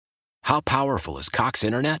How powerful is Cox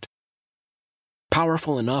Internet?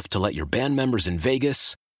 Powerful enough to let your band members in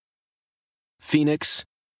Vegas, Phoenix,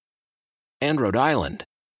 and Rhode Island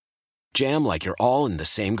jam like you're all in the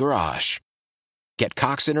same garage. Get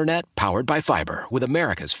Cox Internet powered by fiber with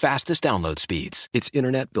America's fastest download speeds. It's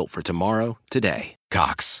internet built for tomorrow, today.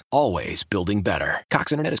 Cox, always building better.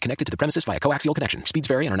 Cox Internet is connected to the premises via coaxial connection. Speeds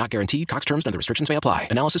vary and are not guaranteed. Cox terms and other restrictions may apply.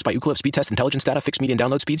 Analysis by Ookla Speed Test Intelligence Data. Fixed median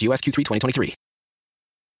download speeds. US Q3 2023.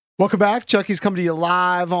 Welcome back. Junkies coming to you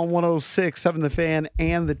live on 106.7 The Fan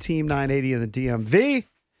and the Team 980 in the DMV.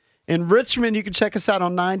 In Richmond, you can check us out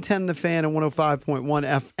on 910 The Fan and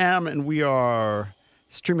 105.1 FM, and we are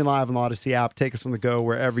streaming live on the Odyssey app. Take us on the go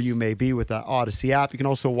wherever you may be with that Odyssey app. You can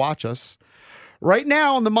also watch us right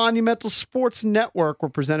now on the Monumental Sports Network. We're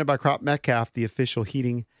presented by Crop Metcalf, the official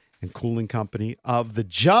heating and cooling company of the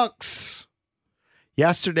Junks.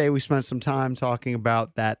 Yesterday, we spent some time talking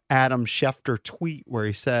about that Adam Schefter tweet where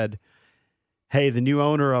he said, hey, the new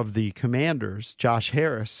owner of the Commanders, Josh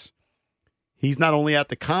Harris, he's not only at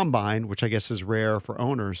the combine, which I guess is rare for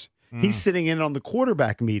owners, he's sitting in on the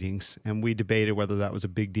quarterback meetings, and we debated whether that was a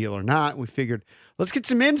big deal or not. We figured, let's get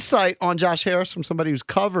some insight on Josh Harris from somebody who's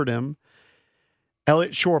covered him.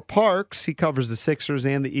 Elliot Shorr-Parks, he covers the Sixers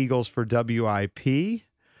and the Eagles for WIP.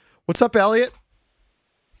 What's up, Elliot?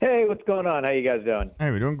 Hey, what's going on? How you guys doing? Hey,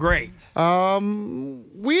 we're doing great.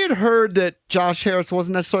 We had heard that Josh Harris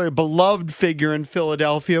wasn't necessarily a beloved figure in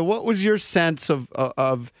Philadelphia. What was your sense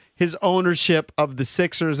of his ownership of the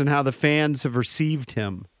Sixers and how the fans have received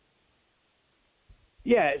him?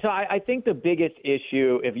 Yeah, so I think the biggest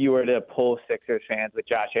issue, if you were to poll Sixers fans with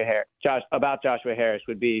about Joshua Harris,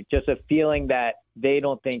 would be just a feeling that they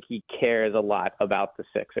don't think he cares a lot about the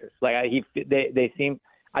Sixers. Like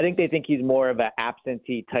I think they think he's more of an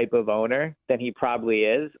absentee type of owner than he probably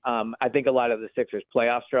is. I think a lot of the Sixers'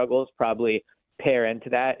 playoff struggles probably pair into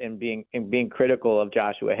that and being critical of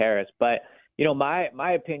Joshua Harris. But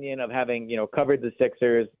my opinion of having covered the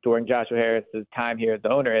Sixers during Joshua Harris's time here as the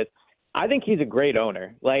owner is, I think he's a great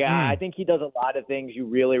owner. I think he does a lot of things you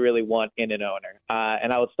really, really want in an owner.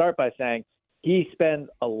 And I would start by saying he spends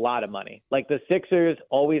a lot of money. Like, the Sixers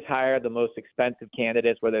always hire the most expensive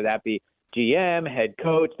candidates, whether that be GM, head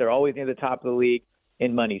coach. They're always near the top of the league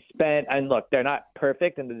in money spent. And look, they're not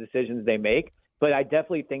perfect in the decisions they make, but I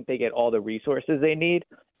definitely think they get all the resources they need.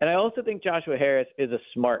 And I also think Joshua Harris is a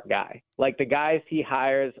smart guy. Like, the guys he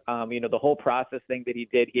hires, the whole process thing that he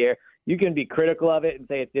did here, you can be critical of it and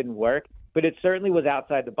say it didn't work, but it certainly was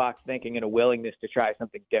outside the box thinking and a willingness to try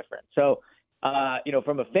something different. So,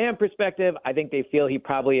 from a fan perspective, I think they feel he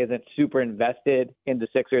probably isn't super invested in the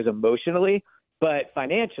Sixers emotionally, but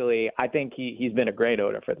financially, I think he's been a great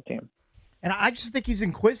owner for the team. And I just think he's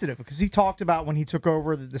inquisitive because he talked about when he took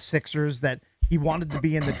over the Sixers that he wanted to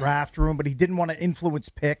be in the draft room, but he didn't want to influence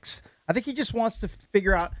picks. I think he just wants to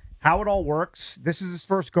figure out how it all works. This is his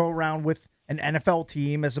first go-around with an NFL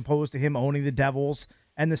team as opposed to him owning the Devils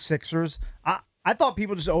and the Sixers. I thought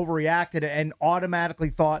people just overreacted and automatically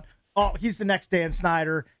thought, oh, he's the next Dan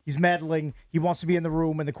Snyder. He's meddling. He wants to be in the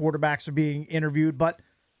room when the quarterbacks are being interviewed. But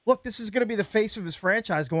look, this is going to be the face of his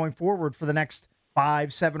franchise going forward for the next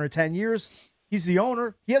 5, 7, or 10 years. He's the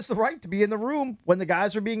owner. He has the right to be in the room when the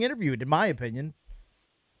guys are being interviewed, in my opinion.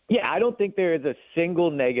 Yeah, I don't think there is a single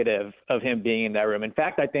negative of him being in that room. In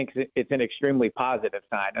fact, I think it's an extremely positive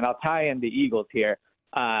sign. And I'll tie in the Eagles here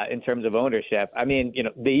in terms of ownership. I mean,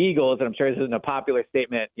 the Eagles, and I'm sure this isn't a popular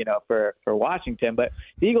statement, for Washington, but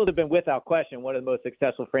the Eagles have been without question one of the most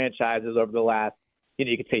successful franchises over the last,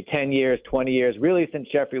 you could say 10 years, 20 years, really since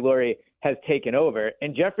Jeffrey Lurie has taken over.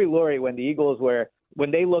 And Jeffrey Lurie,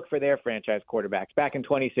 when they looked for their franchise quarterbacks back in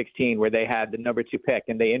 2016, where they had the number 2 pick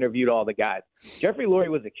and they interviewed all the guys, Jeffrey Lurie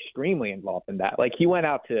was extremely involved in that. Like, he went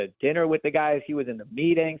out to dinner with the guys. He was in the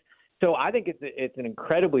meetings. So I think it's an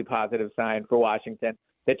incredibly positive sign for Washington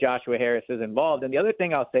that Joshua Harris is involved. And the other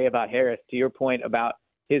thing I'll say about Harris, to your point about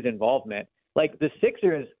his involvement, like, the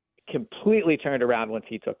Sixers completely turned around once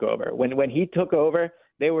he took over. When he took over,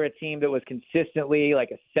 they were a team that was consistently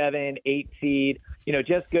like a 7, 8 seed,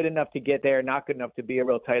 just good enough to get there, not good enough to be a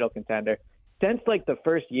real title contender. Since like the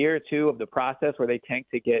first year or two of the process where they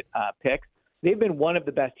tanked to get picks, they've been one of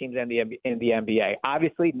the best teams in the NBA.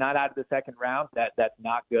 Obviously, not out of the second round. That's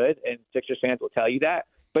not good, and Sixers fans will tell you that.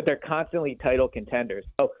 But they're constantly title contenders.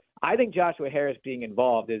 So I think Joshua Harris being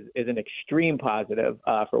involved is an extreme positive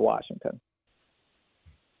for Washington.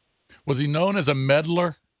 Was he known as a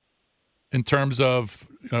meddler in terms of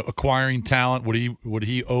acquiring talent? Would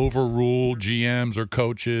he overrule GMs or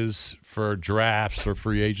coaches for drafts or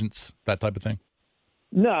free agents, that type of thing?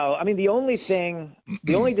 No, I mean, the only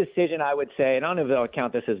decision I would say, and I don't know if I'll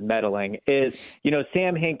count this as meddling, is,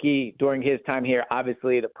 Sam Hinkie during his time here,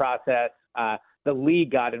 obviously the process, the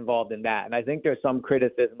league got involved in that. And I think there's some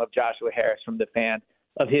criticism of Joshua Harris from the fans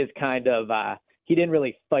of his kind of, he didn't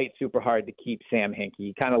really fight super hard to keep Sam Hinkie.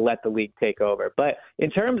 He kind of let the league take over. But in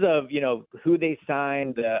terms of, who they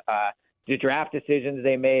signed, the draft decisions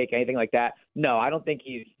they make, anything like that, no, I don't think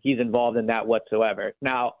he's involved in that whatsoever.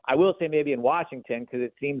 Now, I will say maybe in Washington, because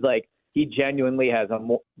it seems like he genuinely has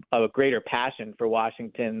a greater passion for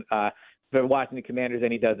Washington Commanders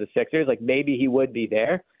than he does the Sixers. Like maybe he would be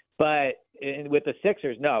there, but with the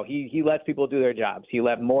Sixers, no, he lets people do their jobs. He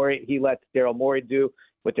lets Daryl Morey do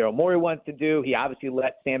what Daryl Morey wants to do. He obviously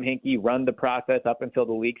let Sam Hinkie run the process up until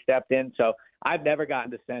the league stepped in. So I've never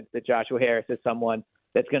gotten the sense that Joshua Harris is someone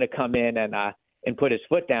that's going to come in and put his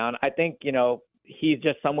foot down. I think, he's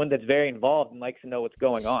just someone that's very involved and likes to know what's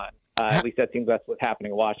going on. At least that seems that's what's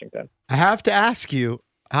happening in Washington. I have to ask you,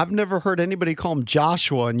 I've never heard anybody call him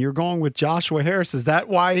Joshua, and you're going with Joshua Harris. Is that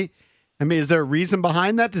why? I mean, is there a reason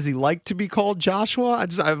behind that? Does he like to be called Joshua?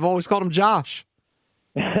 I've always called him Josh.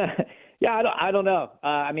 Yeah, I don't know.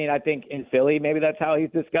 I mean, I think in Philly, maybe that's how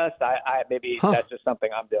he's discussed. That's just something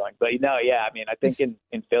I'm doing. But I think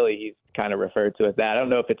in Philly, he's kind of referred to as that. I don't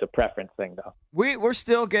know if it's a preference thing, though. We're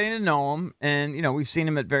still getting to know him, and, we've seen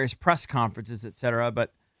him at various press conferences, et cetera,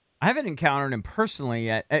 but I haven't encountered him personally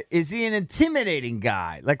yet. Is he an intimidating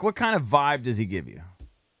guy? Like, what kind of vibe does he give you?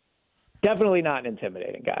 Definitely not an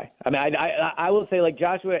intimidating guy. I mean, I will say like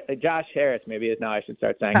Josh Harris, maybe is now I should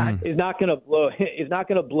start saying, is not going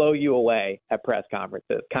to blow you away at press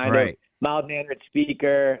conferences. Kind of mild-mannered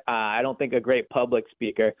speaker. I don't think a great public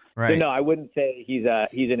speaker. Right. So no, I wouldn't say he's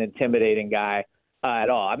an intimidating guy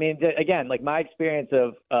at all. I mean, again, like my experience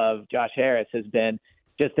of Josh Harris has been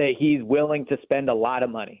just that he's willing to spend a lot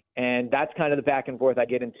of money, and that's kind of the back and forth I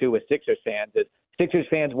get into with Sixers fans. Is Sixers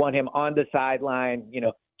fans want him on the sideline,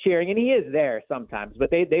 cheering, and he is there sometimes, but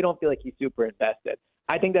they don't feel like he's super invested.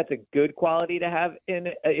 I think that's a good quality to have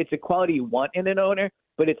it's a quality you want in an owner,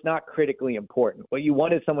 but it's not critically important. What you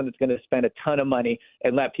want is someone that's going to spend a ton of money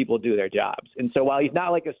and let people do their jobs. And so while he's not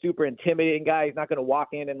like a super intimidating guy, he's not going to walk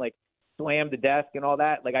in and like slam the desk and all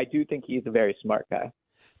that. Like I do think he's a very smart guy.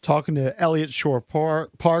 Talking to Elliot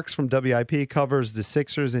Shorr-Parks from WIP, covers the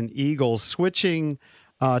Sixers and Eagles. Switching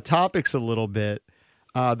topics a little bit,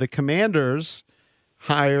 the Commanders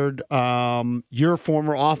hired your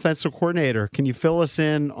former offensive coordinator. Can you fill us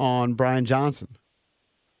in on Brian Johnson?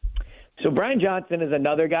 So Brian Johnson is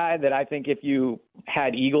another guy that I think if you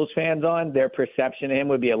had Eagles fans on, their perception of him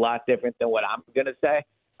would be a lot different than what I'm going to say.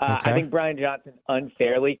 I think Brian Johnson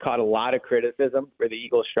unfairly caught a lot of criticism for the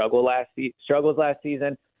Eagles' struggles last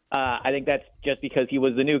season. I think that's just because he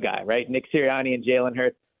was the new guy, right? Nick Sirianni and Jalen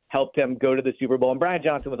Hurts helped him go to the Super Bowl. And Brian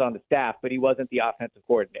Johnson was on the staff, but he wasn't the offensive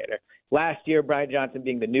coordinator. Last year, Brian Johnson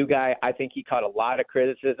being the new guy, I think he caught a lot of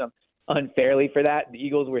criticism unfairly for that. The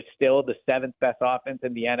Eagles were still the seventh best offense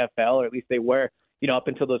in the NFL, or at least they were, up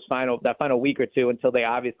until that final week or two, until they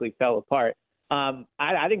obviously fell apart.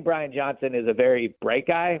 I think Brian Johnson is a very bright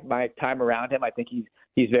guy. My time around him, I think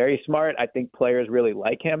he's very smart. I think players really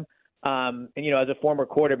like him. And, as a former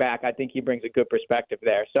quarterback, I think he brings a good perspective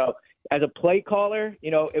there. So as a play caller,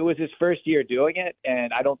 it was his first year doing it,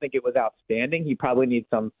 and I don't think it was outstanding. He probably needs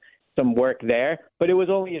some work there, but it was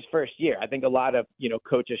only his first year. I think a lot of,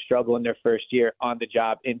 coaches struggle in their first year on the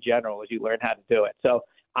job in general as you learn how to do it. So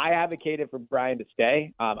I advocated for Brian to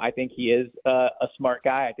stay. I think he is a smart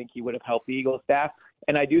guy. I think he would have helped the Eagles staff,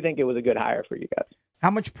 and I do think it was a good hire for you guys. How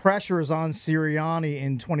much pressure is on Sirianni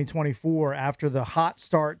in 2024 after the hot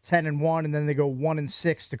start 10-1, and then they go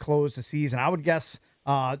 1-6 to close the season? I would guess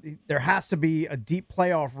there has to be a deep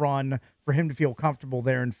playoff run for him to feel comfortable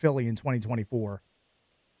there in Philly in 2024.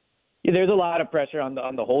 Yeah, there's a lot of pressure on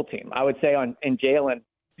the whole team. I would say on Jalen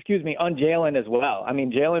as well. I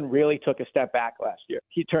mean, Jalen really took a step back last year.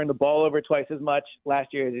 He turned the ball over twice as much last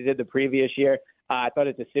year as he did the previous year. I thought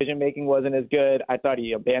his decision-making wasn't as good. I thought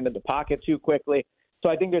he abandoned the pocket too quickly. So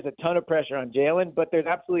I think there's a ton of pressure on Jalen, but there's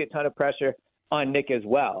absolutely a ton of pressure on Nick as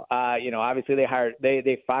well. Obviously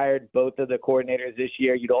they fired both of the coordinators this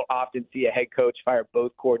year. You don't often see a head coach fire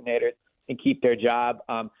both coordinators and keep their job.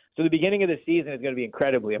 So the beginning of the season is going to be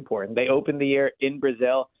incredibly important. They opened the year in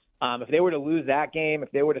Brazil. If they were to lose that game,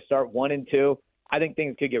 if they were to start 1-2, I think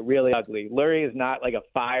things could get really ugly. Lurie is not like a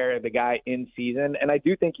fire the guy in season, and I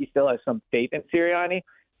do think he still has some faith in Sirianni.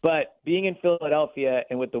 But being in Philadelphia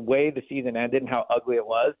and with the way the season ended and how ugly it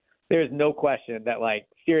was, there's no question that like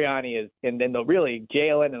Sirianni is, and then really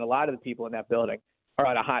Jalen and a lot of the people in that building are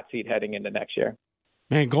on a hot seat heading into next year.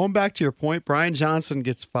 Man, going back to your point, Brian Johnson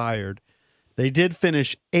gets fired. They did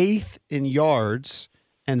finish 8th in yards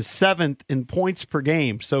and 7th in points per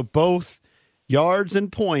game. So both yards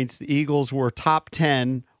and points, the Eagles were top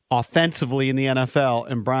 10 offensively in the NFL,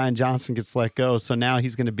 and Brian Johnson gets let go. So now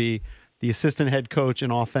he's going to be the assistant head coach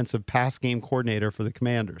and offensive pass game coordinator for the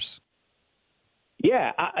Commanders.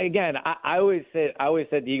 Yeah, I always said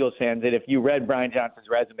to Eagles fans that if you read Brian Johnson's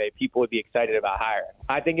resume, people would be excited about hiring.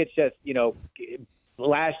 I think it's just,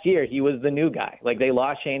 last year he was the new guy. Like, they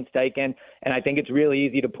lost Shane Steichen, and I think it's really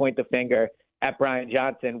easy to point the finger at Brian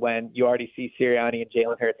Johnson when you already see Sirianni and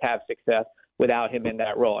Jalen Hurts have success without him in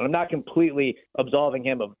that role. And I'm not completely absolving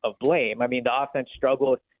him of blame. I mean, the offense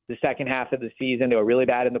struggled the second half of the season. They were really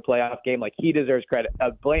bad in the playoff game. Like, he deserves credit,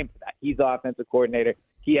 blame for that. He's the offensive coordinator.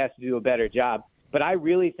 He has to do a better job. But I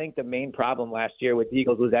really think the main problem last year with the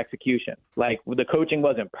Eagles was execution. Like, the coaching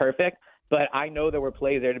wasn't perfect, but I know there were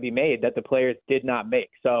plays there to be made that the players did not make.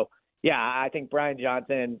 So, yeah, I think Brian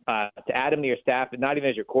Johnson, to add him to your staff, and not even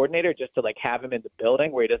as your coordinator, just to have him in the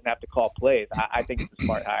building where he doesn't have to call plays, I think it's a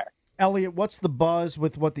smart hire. Elliot, what's the buzz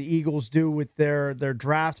with what the Eagles do with their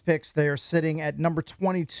draft picks? They are sitting at number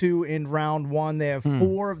 22 in round one. They have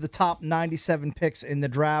 4 of the top 97 picks in the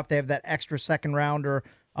draft. They have that extra second rounder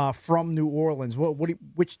from New Orleans.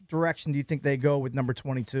 Which direction do you think they go with number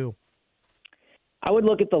 22? I would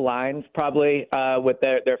look at the lines probably with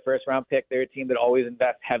their first round pick. They're a team that always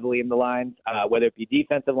invests heavily in the lines, whether it be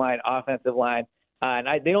defensive line, offensive line. And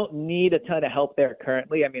they don't need a ton of help there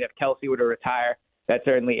currently. I mean, if Kelsey were to retire, that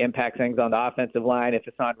certainly impacts things on the offensive line. If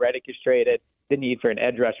Hassan Reddick is traded, the need for an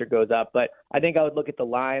edge rusher goes up. But I think I would look at the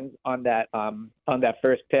lines on that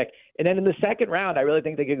first pick. And then in the second round, I really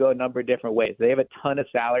think they could go a number of different ways. They have a ton of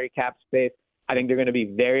salary cap space. I think they're going to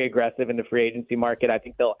be very aggressive in the free agency market. I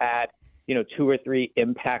think they'll add, 2 or 3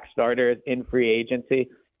 impact starters in free agency.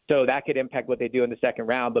 So that could impact what they do in the second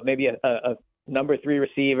round. But maybe a number 3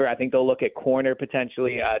 receiver. I think they'll look at corner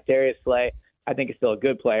potentially. Darius Slay, I think, is still a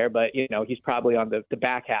good player, but he's probably on the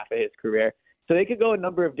back half of his career. So they could go a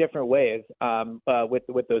number of different ways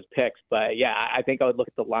with those picks. But yeah, I think I would look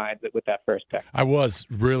at the lines with that first pick. I was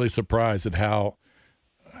really surprised at how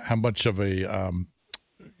much of a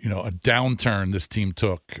a downturn this team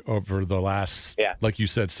took over the last, like you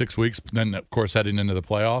said, 6 weeks. Then of course heading into the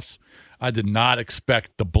playoffs, I did not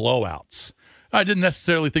expect the blowouts. I didn't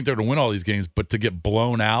necessarily think they were going to win all these games, but to get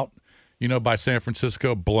blown out, by San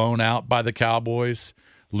Francisco, blown out by the Cowboys,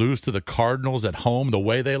 lose to the Cardinals at home the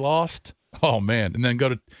way they lost. Oh, man. And then go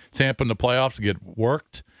to Tampa in the playoffs and get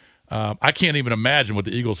worked. I can't even imagine what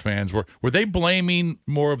the Eagles fans were. Were they blaming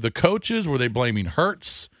more of the coaches? Were they blaming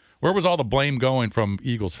Hurts? Where was all the blame going from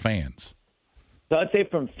Eagles fans? So I'd say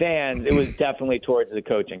from fans, it was definitely towards the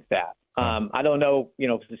coaching staff. I don't know,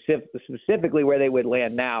 specifically where they would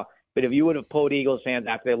land now. But if you would have polled Eagles fans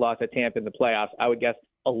after they lost at Tampa in the playoffs, I would guess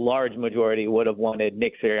a large majority would have wanted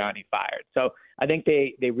Nick Sirianni fired. So I think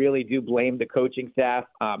they really do blame the coaching staff.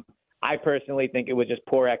 I personally think it was just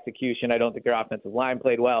poor execution. I don't think their offensive line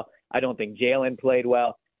played well. I don't think Jalen played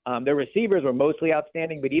well. Their receivers were mostly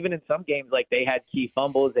outstanding, but even in some games, they had key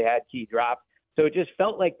fumbles, they had key drops. So it just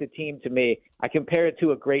felt like the team, to me, I compare it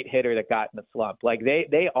to a great hitter that got in a slump.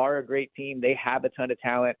 They are a great team. They have a ton of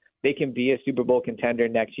talent. They can be a Super Bowl contender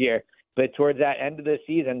next year. But towards that end of the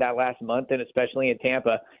season, that last month, and especially in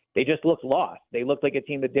Tampa, they just looked lost. They looked like a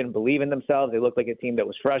team that didn't believe in themselves. They looked like a team that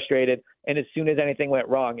was frustrated. And as soon as anything went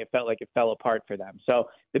wrong, it felt like it fell apart for them. So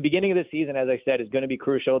the beginning of the season, as I said, is going to be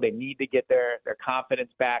crucial. They need to get their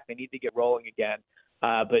confidence back. They need to get rolling again.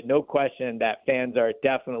 But no question that fans are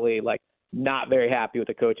definitely not very happy with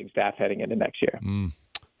the coaching staff heading into next year.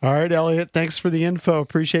 All right, Elliot, thanks for the info.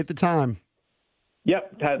 Appreciate the time.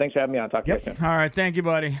 Yep. Thanks for having me on. Talk to you soon. All right. Thank you,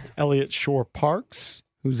 buddy. It's Elliot Shorr-Parks,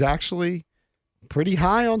 who's actually pretty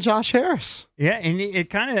high on Josh Harris. Yeah, and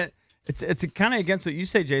it's kind of against what you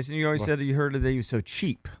say, Jason. You always said that you heard that he was so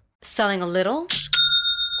cheap. Selling a little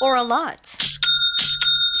or a lot?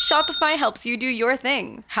 Shopify helps you do your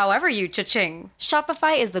thing, however you cha-ching.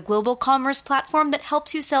 Shopify is the global commerce platform that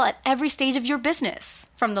helps you sell at every stage of your business.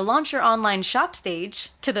 From the launch your online shop stage,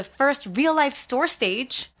 to the first real-life store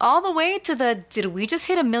stage, all the way to the did we just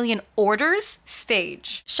hit 1 million orders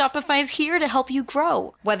stage. Shopify is here to help you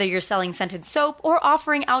grow. Whether you're selling scented soap or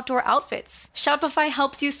offering outdoor outfits, Shopify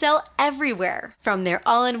helps you sell everywhere. From their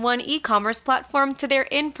all-in-one e-commerce platform to their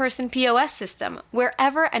in-person POS system,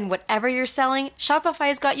 wherever and whatever you're selling,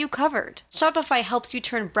 Shopify's got you covered. Shopify helps you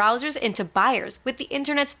turn browsers into buyers with the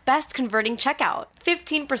internet's best converting checkout.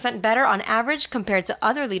 15% better on average compared to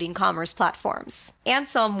other leading commerce platforms. And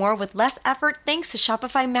sell more with less effort thanks to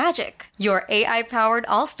Shopify Magic, your AI-powered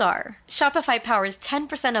all-star. Shopify powers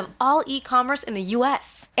 10% of all e-commerce in the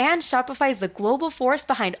U.S. And Shopify is the global force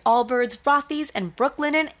behind Allbirds, Rothy's, and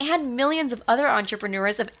Brooklinen, and millions of other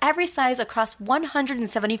entrepreneurs of every size across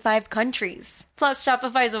 175 countries. Plus,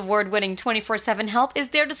 Shopify's award-winning 24/7 help is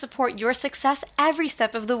there to support your success every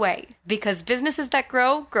step of the way. Because businesses that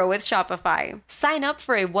grow, grow with Shopify. Sign up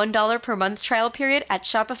for a $1 per month trial period at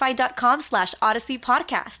shopify.com/Odyssey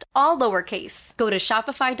Podcast, all lowercase. Go to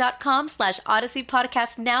shopify.com/Odyssey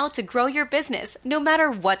Podcast now to grow your business, no matter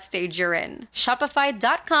what stage you're in.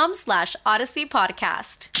 Shopify.com/Odyssey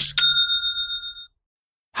Podcast.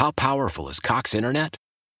 How powerful is Cox Internet?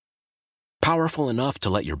 Powerful enough to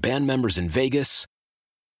let your band members in Vegas,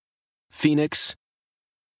 Phoenix,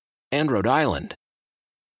 and Rhode Island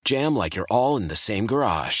jam like you're all in the same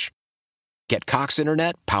garage. Get Cox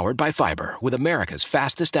Internet powered by fiber with America's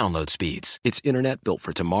fastest download speeds. It's internet built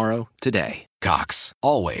for tomorrow, today. Cox,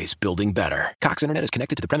 always building better. Cox Internet is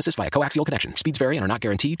connected to the premises via coaxial connection. Speeds vary and are not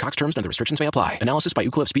guaranteed. Cox terms and other restrictions may apply. Analysis by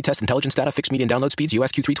Ookla Speed Test Intelligence Data. Fixed median download speeds.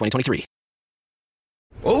 US Q3 2023.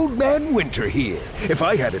 Old Man Winter here. If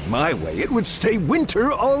I had it my way, it would stay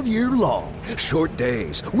winter all year long. Short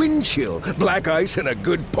days, wind chill, black ice, and a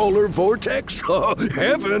good polar vortex. Oh,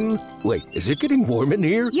 heaven! Wait, is it getting warm in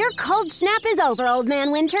here? Your cold snap is over, Old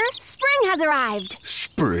Man Winter. Spring has arrived.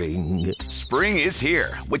 Spring. Spring is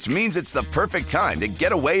here, which means it's the perfect time to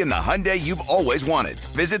get away in the Hyundai you've always wanted.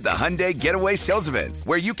 Visit the Hyundai Getaway Sales Event,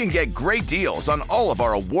 where you can get great deals on all of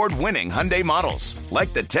our award-winning Hyundai models,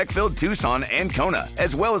 like the tech-filled Tucson and Kona,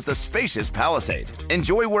 as well as the spacious Palisade.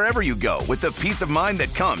 Enjoy wherever you go with the peace of mind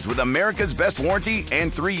that comes with America's best warranty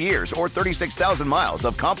and 3 years or 36,000 miles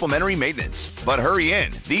of complimentary maintenance. But hurry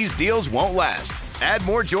in, these deals won't last. Add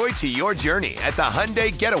more joy to your journey at the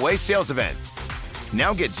Hyundai Getaway Sales Event.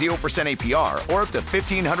 Now get 0% APR or up to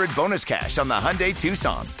 $1,500 bonus cash on the Hyundai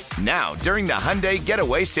Tucson. Now, during the Hyundai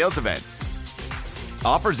Getaway Sales Event.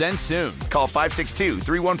 Offers end soon. Call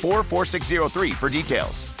 562-314-4603 for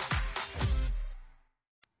details.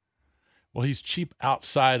 Well, he's cheap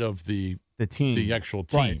outside of the team, the actual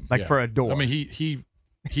team, right. Like for a door. I mean,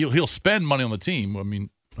 he'll spend money on the team. I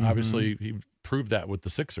mean, obviously he proved that with the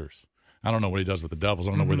Sixers. I don't know what he does with the Devils.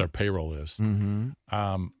 I don't know where their payroll is.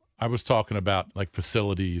 I was talking about like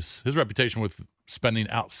facilities. His reputation with spending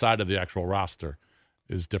outside of the actual roster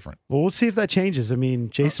is different. Well, we'll see if that changes. I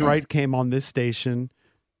mean, Jason Wright came on this station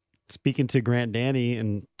speaking to Grant Danny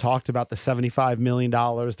and talked about the $75 million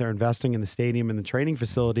they're investing in the stadium and the training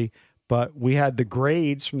facility. But we had the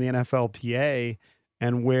grades from the NFLPA,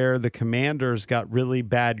 and where the Commanders got really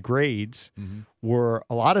bad grades were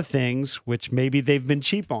a lot of things which maybe they've been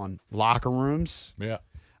cheap on. Locker rooms,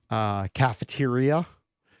 cafeteria.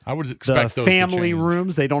 I would expect the those family to change.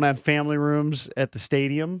 rooms. They don't have family rooms at the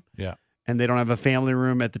stadium. Yeah. And they don't have a family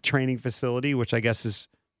room at the training facility, which I guess is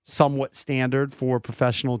somewhat standard for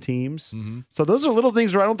professional teams. So those are little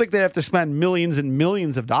things where I don't think they have to spend millions and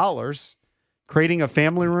millions of dollars creating a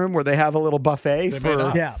family room where they have a little buffet.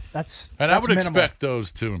 That's I would minimal. expect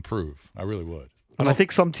those to improve. I really would. And I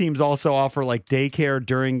think some teams also offer like daycare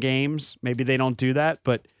during games. Maybe they don't do that,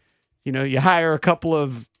 but you hire a couple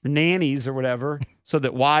of nannies or whatever so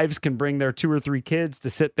that wives can bring their 2 or 3 kids to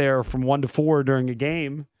sit there from 1 to 4 during a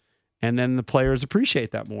game. And then the players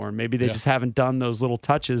appreciate that more. And maybe they just haven't done those little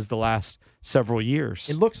touches the last several years.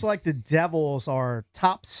 It looks like the Devils are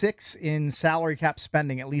top 6 in salary cap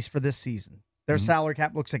spending, at least for this season. Their salary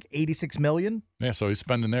cap looks like $86 million. Yeah, so he's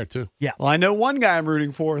spending there too. Yeah. Well, I know one guy I'm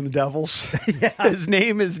rooting for in the Devils. His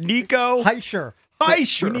name is Nico Hischier. We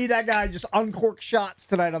need that guy just uncork shots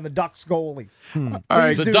tonight on the Ducks goalies. All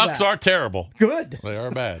right, The Ducks are terrible. Good. They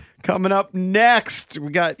are bad. Coming up next,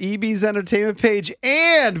 we got EB's entertainment page,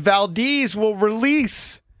 and Valdez will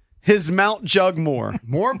release his Mount Jugmore.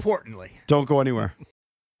 More importantly, don't go anywhere.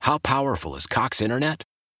 How powerful is Cox Internet?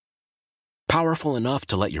 Powerful enough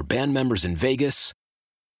to let your band members in Vegas,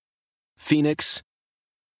 Phoenix,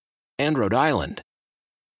 and Rhode Island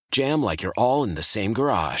jam like you're all in the same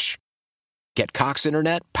garage. Get Cox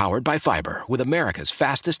Internet powered by fiber with America's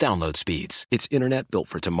fastest download speeds. It's internet built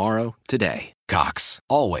for tomorrow, today. Cox,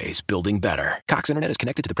 always building better. Cox Internet is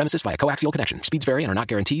connected to the premises via coaxial connection. Speeds vary and are not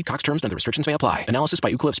guaranteed. Cox terms and other restrictions may apply. Analysis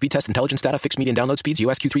by Ookla Speed Test Intelligence Data. Fixed median download speeds.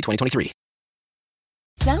 US Q3 2023.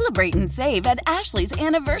 Celebrate and save at Ashley's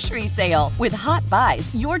Anniversary Sale. With Hot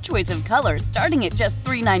Buys, your choice of colors starting at just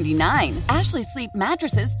 $3.99. Ashley Sleep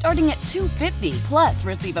mattresses starting at $2.50. Plus,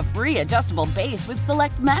 receive a free adjustable base with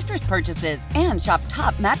select mattress purchases. And shop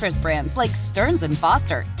top mattress brands like Stearns &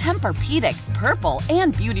 Foster, Tempur-Pedic, Purple,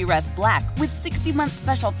 and Beautyrest Black with 60-month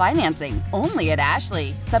special financing. Only at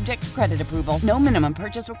Ashley. Subject to credit approval. No minimum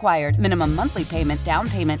purchase required. Minimum monthly payment, down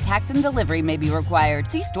payment, tax, and delivery may be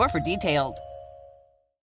required. See store for details.